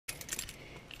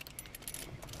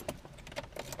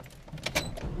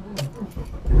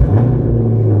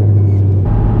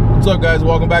up, guys?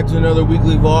 Welcome back to another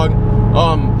weekly vlog.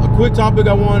 A quick topic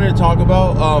I wanted to talk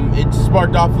about. It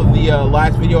sparked off of the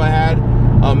last video I had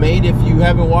made. If you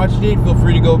haven't watched it, feel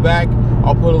free to go back.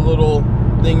 I'll put a little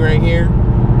thing right here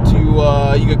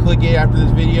to you can click it after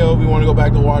this video if you want to go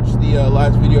back to watch the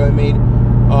last video I made.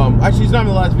 Actually, it's not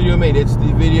the last video I made. It's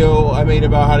the video I made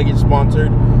about how to get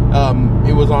sponsored.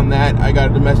 It was on that. I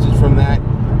got a message from that,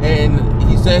 and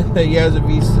he said that he has a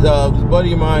this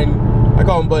buddy of mine. I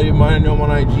call him buddy of mine. I know him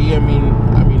on IG. I mean,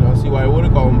 I see why I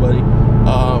wouldn't call him buddy.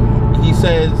 He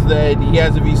says that he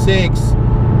has a V6,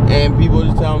 and people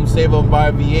just tell him to save up and buy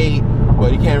a V8,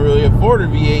 but he can't really afford a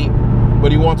V8.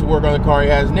 But he wants to work on the car he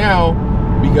has now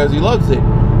because he loves it.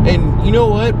 And you know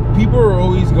what? People are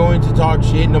always going to talk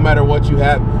shit no matter what you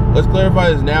have. Let's clarify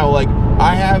this now. Like,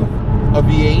 I have a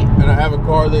V8, and I have a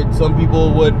car that some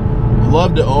people would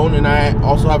love to own, and I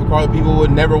also have a car that people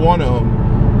would never want to own.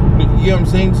 You know what I'm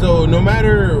saying? So no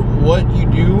matter what you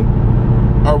do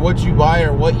or what you buy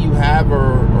or what you have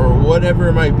or whatever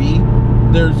it might be,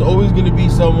 there's always going to be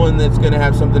someone that's going to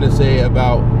have something to say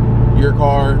about your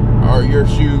car or your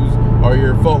shoes or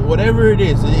your phone, whatever it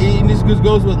is. And this just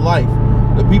goes with life.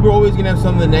 The people are always going to have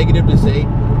something negative to say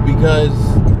because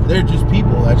they're just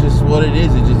people. That's just what it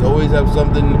is. It just always have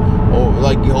something, or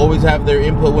like you always have their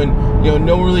input when, you know,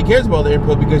 no one really cares about their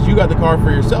input because you got the car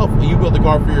for yourself. You built the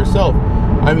car for yourself.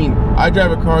 I mean, I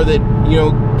drive a car that, you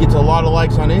know, gets a lot of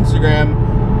likes on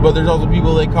Instagram, but there's also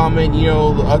people that comment, you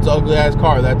know, that's an ugly ass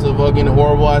car, that's a fucking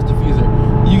horrible ass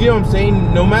diffuser. You get what I'm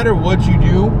saying? No matter what you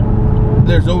do,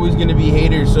 there's always going to be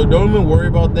haters. So don't even worry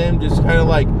about them. Just kind of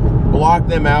like block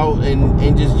them out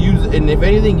and just use, and if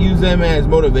anything, use them as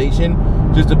motivation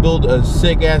just to build a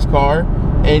sick ass car.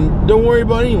 And don't worry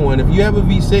about anyone. If you have a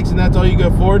V6 and that's all you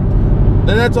can afford,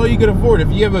 then that's all you can afford.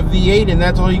 If you have a V8 and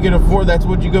that's all you can afford, that's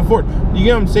what you can afford. You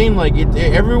get what I'm saying? Like,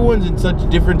 everyone's in such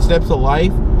different steps of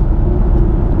life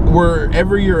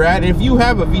wherever you're at. And if you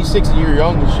have a V6 and you're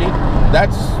young and shit,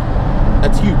 that's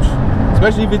huge.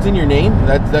 Especially if it's in your name,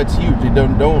 that's huge.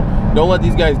 Don't let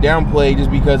these guys downplay just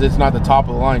because it's not the top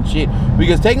of the line shit.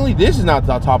 Because technically this is not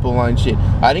the top of the line shit.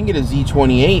 I didn't get a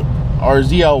Z28 or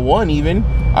ZL1 even.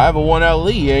 I have a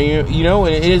 1LE, and you know,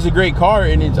 it is a great car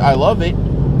and I love it.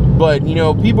 But, you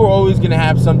know, people are always going to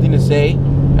have something to say,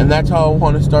 and that's how I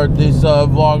want to start this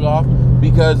vlog off,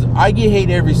 because I get hate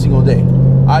every single day.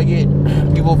 I get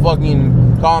people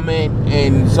fucking comment,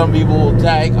 and some people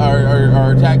tag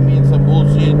or tag me in some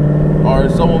bullshit, or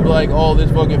someone will be like, oh,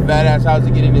 this fucking fat ass, how's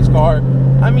he get in his car?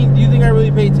 I mean, do you think I really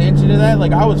pay attention to that?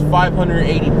 Like, I was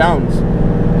 580 pounds,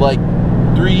 like,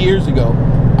 3 years ago.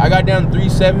 I got down to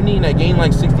 370, and I gained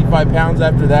like 65 pounds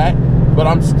after that. But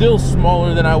I'm still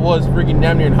smaller than I was freaking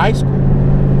down near in high school.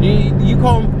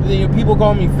 People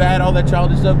call me fat, all that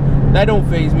childish stuff. That don't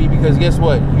faze me, because guess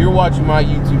what? You're watching my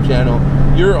YouTube channel.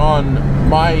 You're on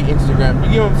my Instagram.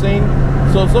 You get what I'm saying?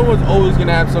 So someone's always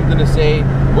gonna have something to say,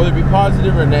 whether it be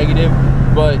positive or negative.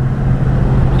 But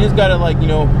you just gotta, like, you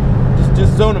know,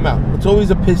 just zone them out. It's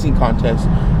always a pissing contest.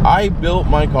 I built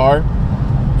my car.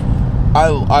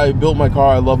 I built my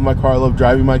car. I love my car. I love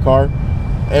driving my car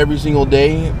every single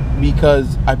day,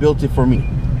 because I built it for me.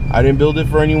 I didn't build it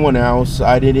for anyone else.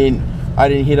 I didn't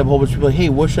hit up a whole bunch of people like, hey,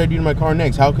 what should I do to my car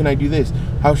next? How can I do this?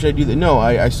 How should I do that? No,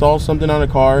 I saw something on a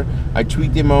car, I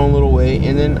tweaked it my own little way,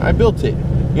 and then I built it.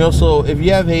 You know, so if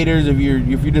you have haters, if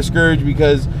you're discouraged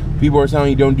because people are telling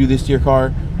you don't do this to your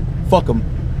car, fuck them.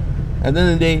 At the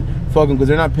end of the day, fuck them, because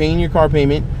they're not paying your car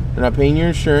payment, they're not paying your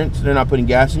insurance, they're not putting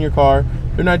gas in your car,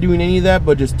 they're not doing any of that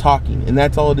but just talking. And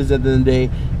that's all it is at the end of the day,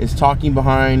 is talking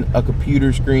behind a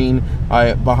computer screen,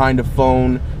 behind a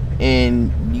phone.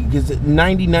 And because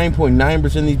 99.9%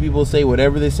 of these people say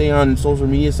whatever they say on social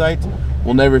media sites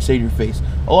will never say to your face.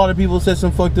 A lot of people said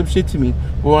some fucked up shit to me,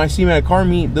 but when I see them at a car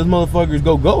meet, those motherfuckers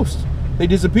go ghost. They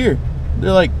disappear.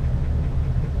 They're like,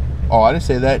 oh, I didn't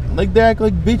say that. Like, they act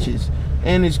like bitches.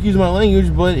 And excuse my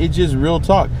language, but it's just real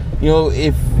talk. You know,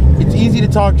 if it's easy to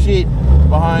talk shit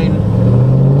behind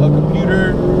a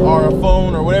computer or a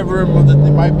phone or whatever it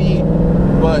might be,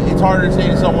 but it's harder to say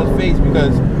to someone's face,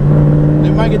 because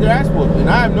they might get their ass whooped. And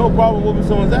I have no problem whooping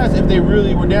someone's ass if they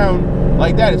really were down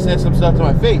like that and said some stuff to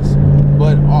my face.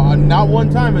 But not one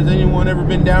time has anyone ever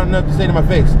been down enough to say to my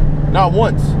face. Not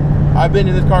once. I've been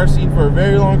in this car scene for a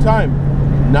very long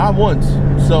time. Not once.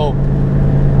 So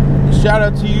shout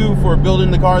out to you for building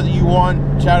the car that you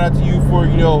want. Shout out to you for,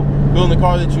 you know, building the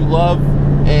car that you love.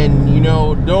 And, you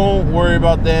know, don't worry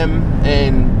about them.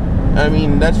 And I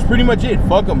mean, that's pretty much it.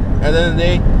 Fuck them. At the end of the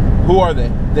day, who are they?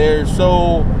 They're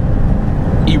so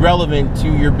irrelevant to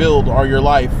your build or your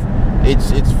life.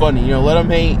 It's funny, you know. Let them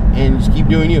hate and just keep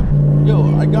doing you.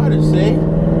 Yo, I gotta say,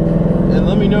 and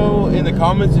let me know in the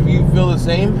comments if you feel the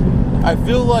same. I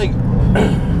feel like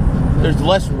there's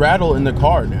less rattle in the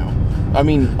car now. I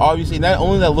mean, obviously,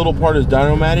 only that little part is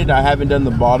dyno matted. I haven't done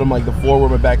the bottom, like the floor where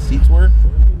my back seats were,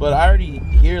 but I already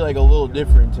hear like a little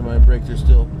difference, and my brakes are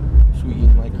still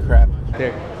squeaking like crap.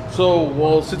 Okay, so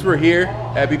well, since we're here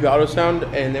at BP Auto Sound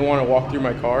and they want to walk through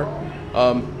my car,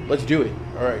 let's do it.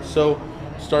 All right, so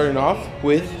starting off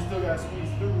with.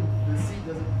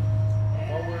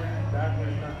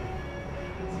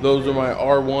 Those are my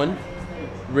R1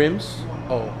 rims.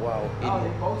 Oh wow,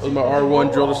 idiot. Those are my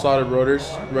R1 drill to solid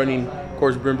rotors, running of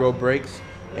course Brembo brakes,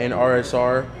 and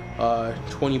RSR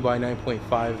 20 by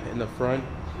 9.5 in the front.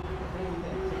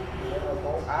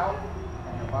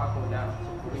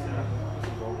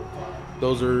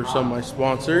 Those are some of my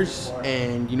sponsors,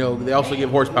 and you know they also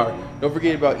give horsepower. Don't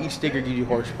forget about each sticker gives you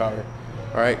horsepower.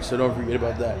 All right, so don't forget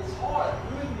about that.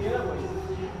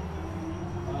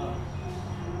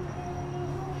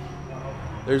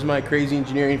 There's my crazy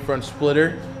engineering front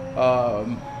splitter.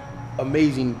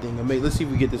 Amazing thing. Let's see if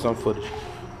we get this on footage.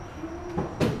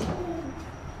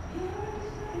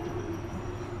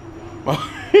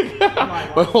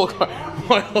 my whole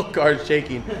car is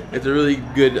shaking. It's a really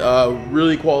good,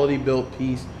 really quality built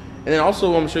piece. And then also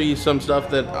I'm gonna show you some stuff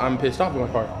that I'm pissed off with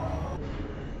my car.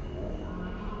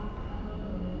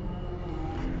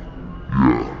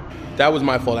 That was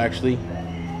my fault, actually.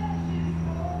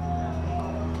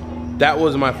 That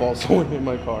was my fault. Someone hit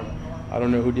my car. I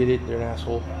don't know who did it. They're an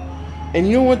asshole. And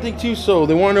you know one thing too? So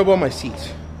they want to know about my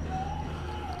seats.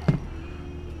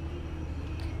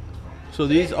 So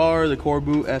these are the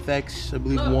Corbu FX, I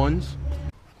believe, ones.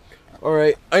 All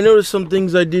right. I noticed some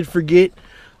things I did forget.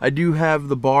 I do have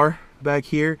the bar back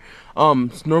here.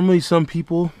 Normally some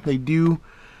people, they do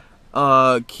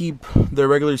keep their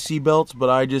regular seat belts,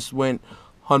 but I just went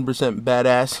 100%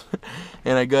 badass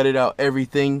and I gutted out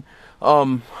everything.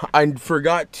 I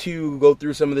forgot to go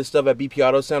through some of this stuff at BP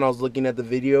Auto Sound. I was looking at the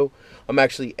video. I'm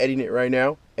actually editing it right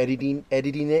now. Editing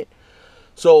it.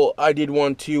 So I did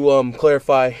want to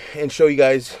clarify and show you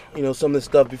guys, you know, some of the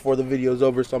stuff before the video is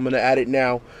over. So I'm gonna add it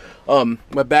now.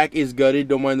 My back is gutted.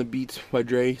 Don't mind the beats by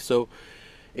Dre. So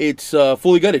it's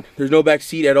fully gutted. There's no back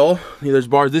seat at all. There's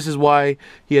bars. This is why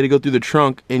he had to go through the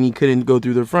trunk and he couldn't go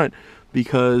through the front,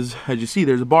 because as you see,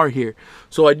 there's a bar here.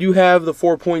 So I do have the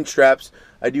 4-point straps.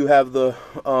 I do have the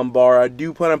bar. I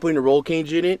do plan on putting a roll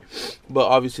cage in it, but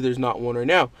obviously there's not one right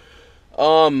now.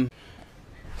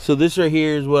 So this right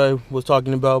here is what I was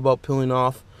talking about peeling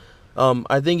off.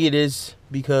 I think it is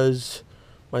because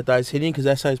my thigh's hitting, because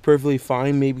that side's perfectly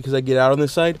fine. Maybe because I get out on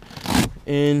this side,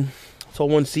 and it's all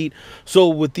one seat. So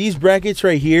with these brackets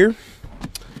right here,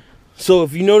 so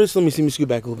if you notice, let me scoot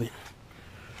back a little bit.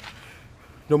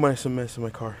 Don't mind some mess in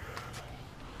my car.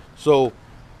 So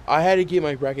I had to get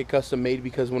my bracket custom made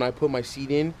because when I put my seat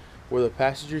in where the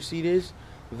passenger seat is,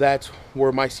 that's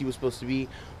where my seat was supposed to be.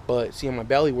 But see how my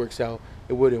belly works out,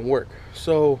 it wouldn't work.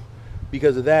 So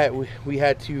because of that, we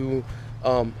had to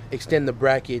extend the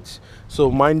brackets. So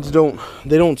mine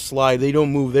don't slide, they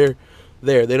don't move. They're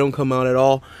there, they don't come out at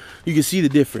all. You can see the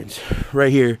difference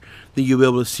right here. I think you'll be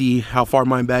able to see how far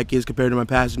my back is compared to my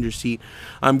passenger seat.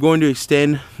 I'm going to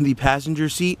extend the passenger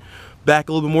seat back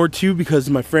a little bit more too, because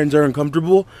my friends are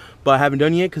uncomfortable, but I haven't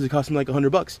done it yet because it cost me like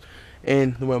 $100,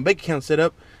 and the way my bank account's set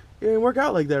up, it didn't work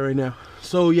out like that right now.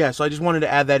 So yeah, so I just wanted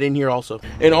to add that in here also.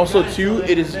 And also too,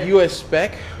 it is US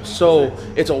spec, so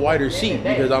it's a wider seat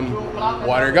because I'm a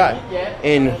wider guy.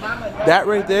 And that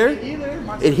right there,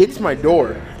 it hits my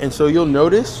door, and so you'll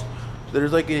notice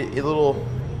there's like a little,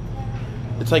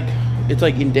 it's like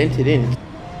indented in.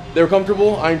 They were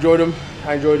comfortable. I enjoyed them.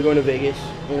 I enjoyed going to Vegas,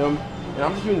 you know. And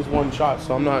I'm just doing this one shot,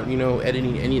 so I'm not, you know,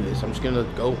 editing any of this. I'm just gonna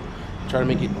go try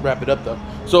to wrap it up though.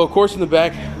 So of course in the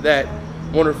back, that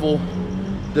wonderful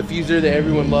diffuser that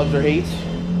everyone loves or hates.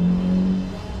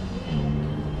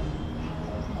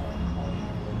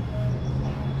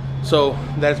 So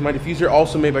that's my diffuser,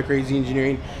 also made by Crazy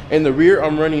Engineering. In the rear,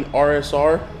 I'm running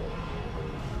RSR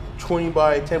 20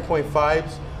 by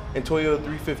 10.5s and Toyota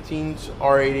 315s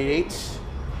R888s.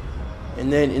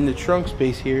 And then in the trunk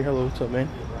space here, hello, what's up, man?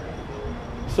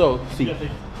 So, see,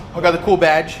 I got the cool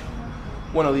badge,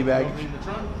 1LE bag. In the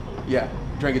trunk? Yeah.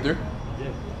 Trying to get through? Yeah.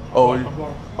 Oh,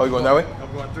 you going that way?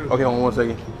 I'm going through. Okay, hold on 1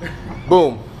 second.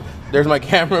 Boom. There's my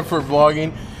camera for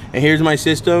vlogging. And here's my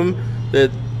system that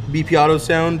BP Auto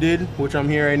Sound did, which I'm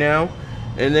here right now.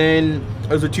 And then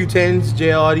those are 210s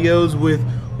JL Audios with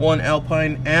 1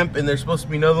 Alpine amp. And there's supposed to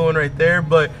be another one right there,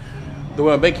 but the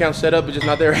way my bank account's set up is just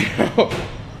not there right now.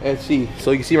 And see,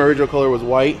 so you can see my original color was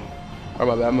white. Oh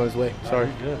my bad, I'm on his way. Sorry.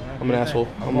 I'm an asshole.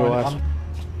 I'm a real asshole.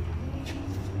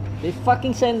 They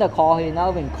fucking send a call. He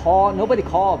not even call. Nobody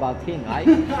call about him, right?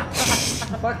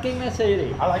 Fucking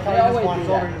Mercedes. I like how they he always just do wants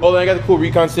that. over. Oh, then I got the cool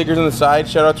Recon stickers on the side.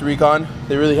 Shout out to Recon.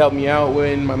 They really helped me out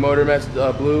when my motor messed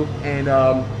blew, and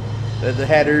the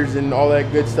headers and all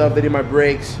that good stuff. They did my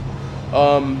brakes.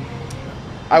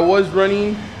 I was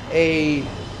running a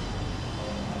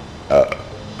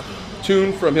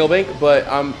tune from Hillbank, but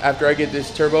after I get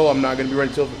this turbo, I'm not going to be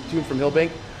running tune from Hillbank.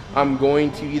 I'm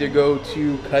going to either go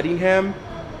to Cuttingham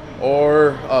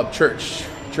or churches.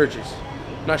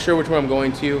 Not sure which one I'm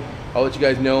going to. I'll let you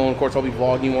guys know, and of course I'll be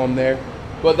vlogging while I'm there.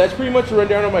 But that's pretty much a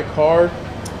rundown of my car.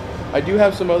 I do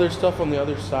have some other stuff on the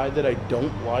other side that I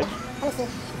don't like. Let's see.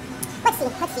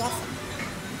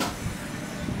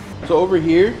 So over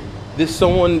here, this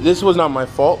was not my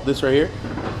fault, this right here.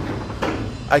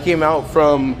 I came out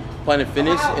from Planet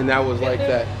Fitness and that was like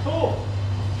that.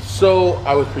 So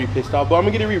I was pretty pissed off, but I'm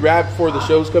gonna get it rewrapped for the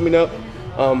shows coming up.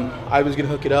 I was gonna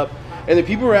hook it up. And then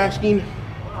people were asking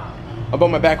about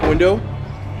my back window.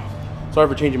 Sorry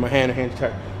for changing my hand's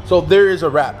tight. So there is a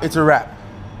wrap, it's a wrap.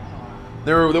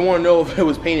 They want to know if it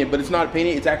was painted, but it's not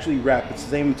painted, it's actually wrapped. It's the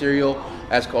same material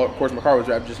as, of course, my car was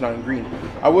wrapped, just not in green.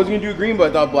 I was gonna do green, but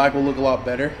I thought black would look a lot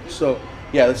better. So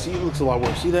yeah, let's see, it looks a lot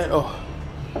worse. See that? Oh.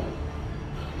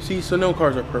 See, so no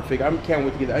cars are perfect. I can't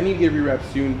wait to get that. I need to get it rewrapped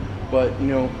soon, but you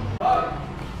know.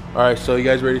 All right, so you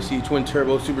guys ready to see twin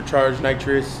turbo supercharged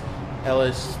nitrous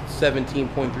LS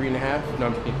 17.3.5? No,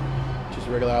 I'm just kidding. Just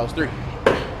a regular LS3.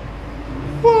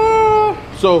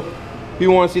 So, if you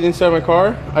want to see the inside of my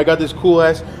car, I got this cool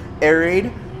ass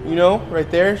Airade, you know, right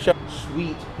there.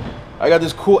 Sweet. I got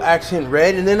this cool accent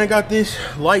red, and then I got this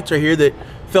lights right here that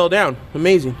fell down.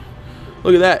 Amazing.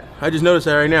 Look at that. I just noticed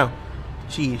that right now.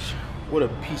 Jeez, what a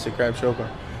piece of crap show car.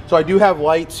 So I do have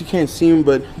lights. You can't see them,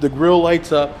 but the grill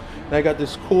lights up. And I got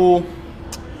this cool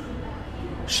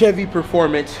Chevy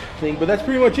Performance thing, but that's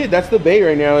pretty much it. That's the bay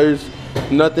right now. There's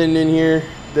nothing in here.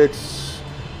 There's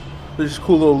this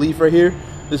cool little leaf right here.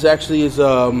 This actually is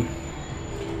 100%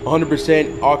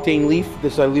 octane leaf.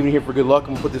 This I'm leaving here for good luck.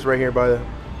 I'm gonna put this right here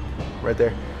right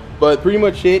there. But pretty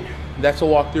much it. That's a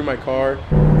walk through my car.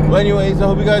 But anyways, I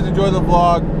hope you guys enjoyed the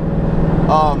vlog.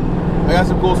 I got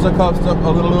some cool stuff.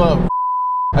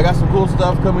 I got some cool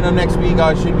stuff coming up next week.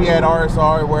 I should be at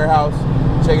RSR warehouse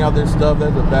checking out their stuff.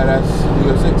 That's a badass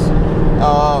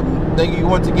V06. Thank you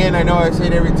once again. I know I say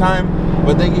it every time,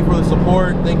 but thank you for the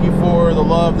support. Thank you for the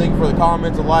love. Thank you for the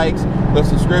comments, the likes, the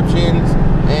subscriptions,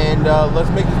 and let's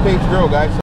make this page grow, guys.